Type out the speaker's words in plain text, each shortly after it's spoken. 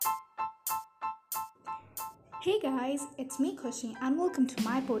Hey guys, it's me Khushi and welcome to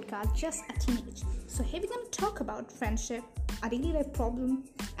my podcast Just a Teenage. So here we're going to talk about friendship, a daily life problem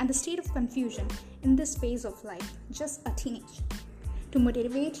and the state of confusion in this phase of life, just a teenage. To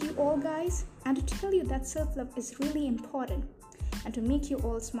motivate you all guys and to tell you that self-love is really important and to make you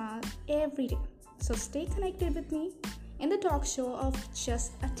all smile every day. So stay connected with me in the talk show of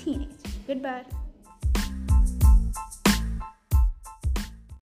Just a Teenage. Goodbye.